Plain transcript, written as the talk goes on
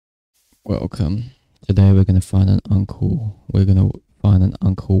Welcome. Today we're gonna find an uncle. We're gonna find an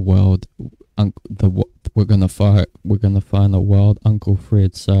Uncle World. We're gonna find. We're gonna find a wild Uncle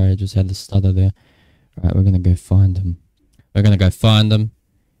Fred. Sorry, I just had to stutter there. All right, we're gonna go find him. We're gonna go find him,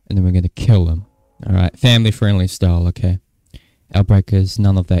 and then we're gonna kill him. All right, family friendly style. Okay. Outbreakers,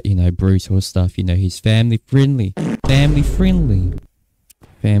 none of that, brutal stuff. He's family friendly. Family friendly.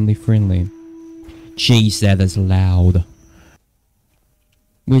 Family friendly. Jeez, that is loud.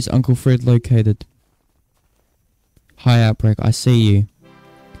 Where's Uncle Fred located? Hi, Outbreak, I see you.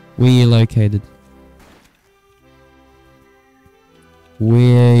 Where are you located?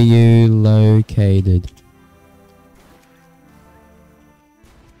 Where are you located?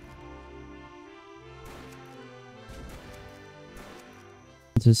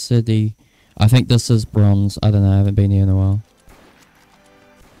 To city. I think this is bronze. I don't know, I haven't been here in a while.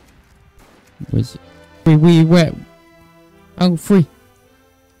 Where's... Where? Uncle Fred.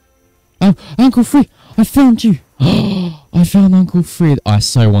 Oh, Uncle Fred! I found you! I found Uncle Fred. I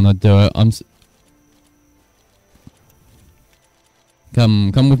so want to do it.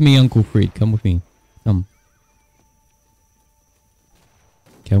 Come with me, Uncle Fred. Come with me. Come.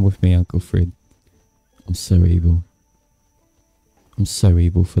 Come with me, Uncle Fred. I'm so evil. I'm so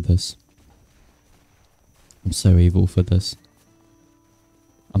evil for this. I'm so evil for this.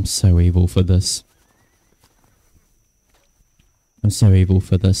 I'm so evil for this. I'm so evil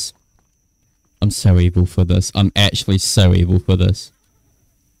for this. I'm so evil for this. I'm actually so evil for this.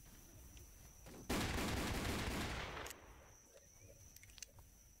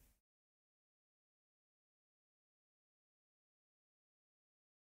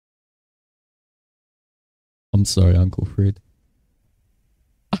 I'm sorry, Uncle Fred.